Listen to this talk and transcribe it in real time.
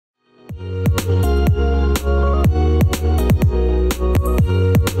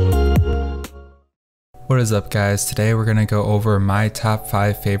What is up guys, today we're going to go over my top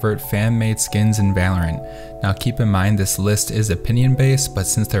 5 favorite fan-made skins in Valorant. Now keep in mind this list is opinion based, but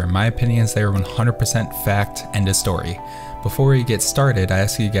since they're my opinions they are 100% fact, end of story. Before we get started, I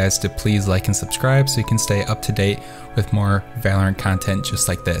ask you guys to please like and subscribe so you can stay up to date with more Valorant content just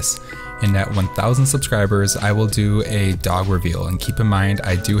like this. And at 1,000 subscribers I will do a dog reveal, and keep in mind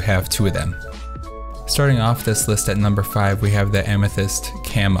I do have 2 of them. Starting off this list at number 5, we have the Amethyst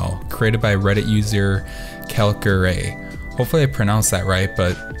Camo, created by Reddit user Calcare. Hopefully I pronounced that right,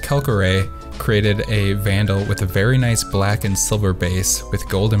 but Calcare created a Vandal with a very nice black and silver base with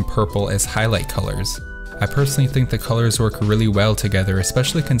gold and purple as highlight colors. I personally think the colors work really well together,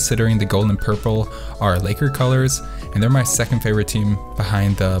 especially considering the gold and purple are Laker colors, and they're my second favorite team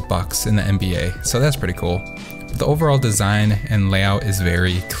behind the Bucks in the NBA, so that's pretty cool. But the overall design and layout is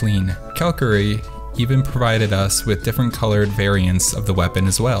very clean. Calcare even provided us with different colored variants of the weapon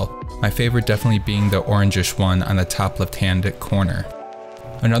as well. My favorite definitely being the orangish one on the top left hand corner.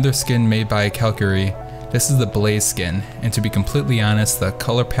 Another skin made by Calcare, this is the Blaze skin, and to be completely honest, the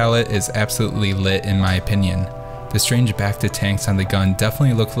color palette is absolutely lit in my opinion. The strange back to tanks on the gun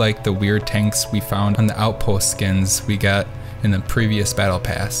definitely look like the weird tanks we found on the outpost skins we got in the previous battle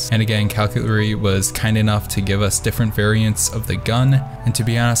pass. And again, Calcare was kind enough to give us different variants of the gun, and to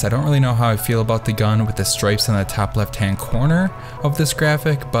be honest I don't really know how I feel about the gun with the stripes on the top left hand corner of this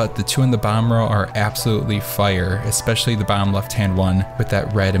graphic, but the 2 in the bottom row are absolutely fire, especially the bottom left hand one with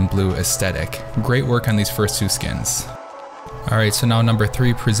that red and blue aesthetic. Great work on these first 2 skins. Alright, so now number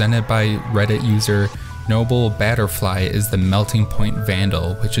 3, presented by Reddit user Noble Batterfly, is the Melting Point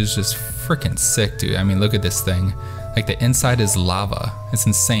Vandal, which is just freaking sick, dude. I mean, look at this thing. Like, the inside is lava. It's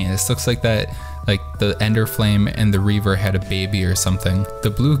insane. This looks like that, like the Ender Flame and the Reaver had a baby or something. The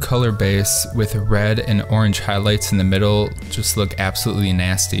blue color base with red and orange highlights in the middle just look absolutely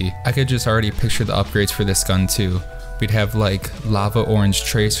nasty. I could just already picture the upgrades for this gun too. We'd have like lava orange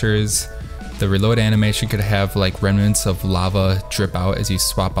tracers. The reload animation could have like remnants of lava drip out as you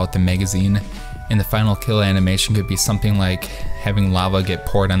swap out the magazine. And the final kill animation could be something like having lava get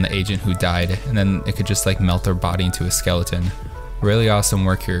poured on the agent who died, and then it could just like melt their body into a skeleton. Really awesome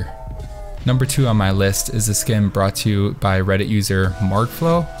work here. Number 2 on my list is a skin brought to you by Reddit user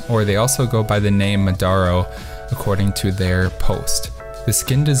Markflow, or they also go by the name Madaro according to their post. The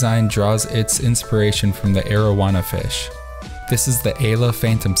skin design draws its inspiration from the arowana fish. This is the Ayla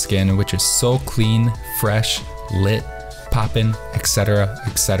Phantom skin, which is so clean, fresh, lit, poppin', etc,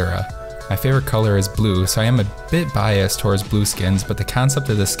 etc. My favorite color is blue, so I am a bit biased towards blue skins, but the concept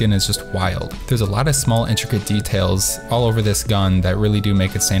of the skin is just wild. There's a lot of small intricate details all over this gun that really do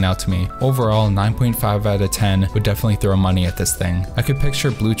make it stand out to me. Overall, 9.5 out of 10 would definitely throw money at this thing. I could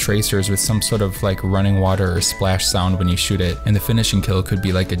picture blue tracers with some sort of like running water or splash sound when you shoot it, and the finishing kill could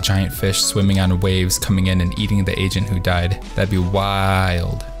be like a giant fish swimming on waves coming in and eating the agent who died. That'd be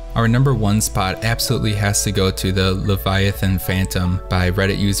wild. Our number 1 spot absolutely has to go to the Leviathan Phantom by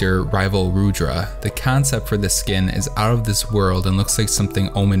Reddit user Rival Rudra. The concept for this skin is out of this world and looks like something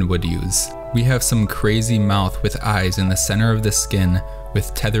Omen would use. We have some crazy mouth with eyes in the center of the skin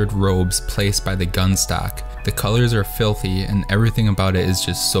with tethered robes placed by the gun stock. The colors are filthy and everything about it is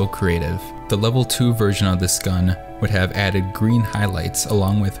just so creative. The level 2 version of this gun would have added green highlights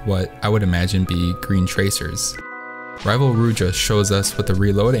along with what I would imagine be green tracers. Rival Rudra shows us what the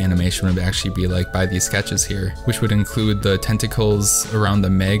reload animation would actually be like by these sketches here, which would include the tentacles around the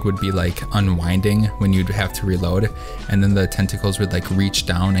mag would be like unwinding when you'd have to reload, and then the tentacles would like reach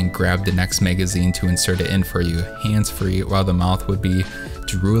down and grab the next magazine to insert it in for you, hands free, while the mouth would be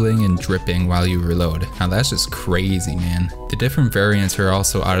drooling and dripping while you reload. Now that's just crazy, man. The different variants are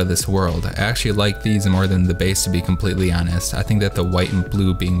also out of this world. I actually like these more than the base, to be completely honest. I think that the white and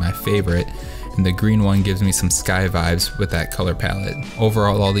blue being my favorite, and the green one gives me some sky vibes with that color palette.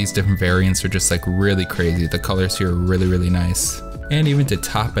 Overall, all these different variants are just like really crazy. The colors here are really nice. And even to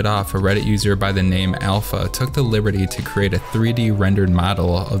top it off, a Reddit user by the name Alpha took the liberty to create a 3D rendered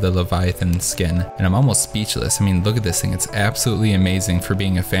model of the Leviathan skin, and I'm almost speechless. I mean, look at this thing, it's absolutely amazing for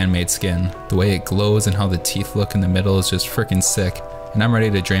being a fan-made skin. The way it glows and how the teeth look in the middle is just freaking sick, and I'm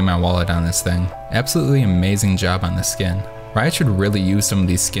ready to drain my wallet on this thing. Absolutely amazing job on the skin. Riot should really use some of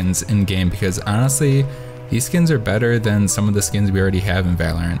these skins in game, because honestly, these skins are better than some of the skins we already have in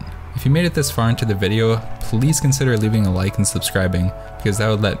Valorant. If you made it this far into the video, please consider leaving a like and subscribing, because that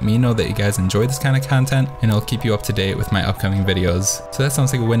would let me know that you guys enjoy this kind of content, and it'll keep you up to date with my upcoming videos. So that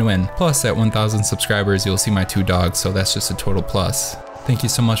sounds like a win-win. Plus, at 1,000 subscribers, you'll see my 2 dogs, so that's just a total plus. Thank you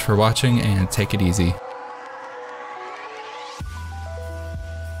so much for watching, and take it easy.